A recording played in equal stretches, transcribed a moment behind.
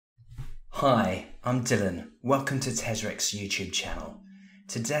Hi, I'm Dylan. Welcome to Tesric's YouTube channel.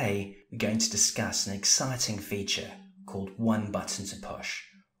 Today, we're going to discuss an exciting feature called One Button to Push,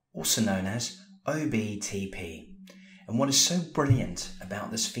 also known as OBTP. And what is so brilliant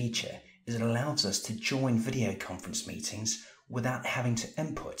about this feature is it allows us to join video conference meetings without having to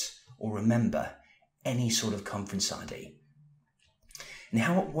input or remember any sort of conference ID. And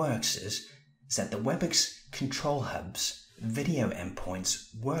how it works is that the Webex Control Hub's video endpoint's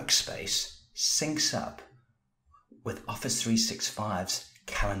Workspace syncs up with Office 365's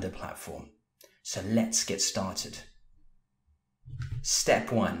calendar platform. So let's get started.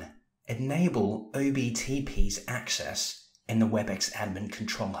 Step 1. Enable OBTP's access in the Webex Admin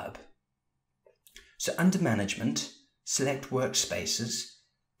Control Hub. So under Management, select Workspaces,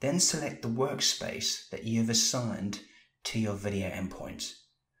 then select the workspace that you have assigned to your video endpoint.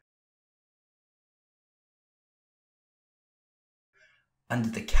 Under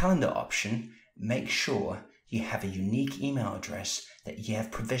the Calendar option, make sure you have a unique email address that you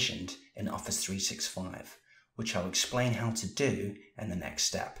have provisioned in Office 365, which I'll explain how to do in the next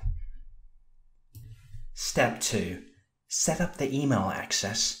step. Step 2. Set up the email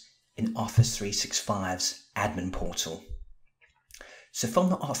access in Office 365's Admin Portal. So from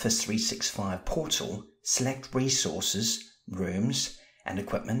the Office 365 portal, select Resources, Rooms, and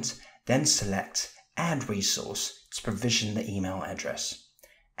Equipment, then select Add Resource to provision the email address.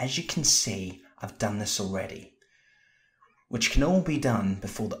 As you can see, I've done this already, which can all be done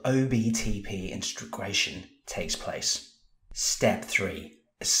before the OBTP integration takes place. Step 3.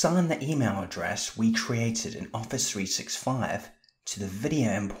 Assign the email address we created in Office 365 to the video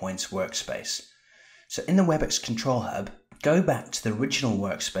endpoint's workspace. So in the Webex Control Hub, go back to the original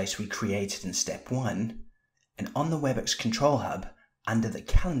workspace we created in Step 1, and on the Webex Control Hub, under the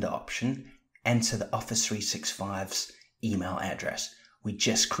Calendar option, enter the Office 365's email address we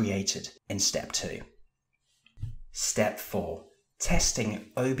just created in Step 2. Step 4.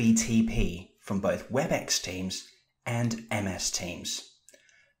 Testing OBTP from both Webex Teams and MS Teams.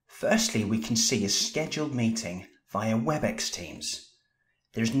 Firstly, we can see a scheduled meeting via Webex Teams.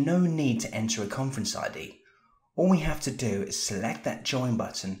 There's no need to enter a conference ID. All we have to do is select that join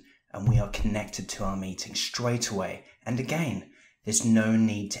button and we are connected to our meeting straight away. And again, there's no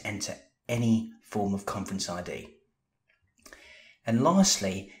need to enter any form of conference ID. And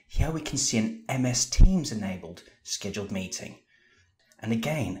lastly, here we can see an MS Teams enabled scheduled meeting. And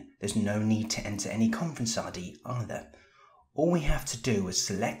again, there's no need to enter any conference ID either. All we have to do is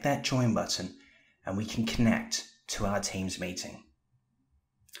select that join button and we can connect to our Teams meeting.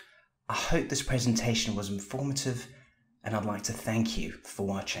 I hope this presentation was informative and I'd like to thank you for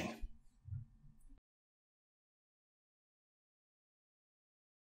watching.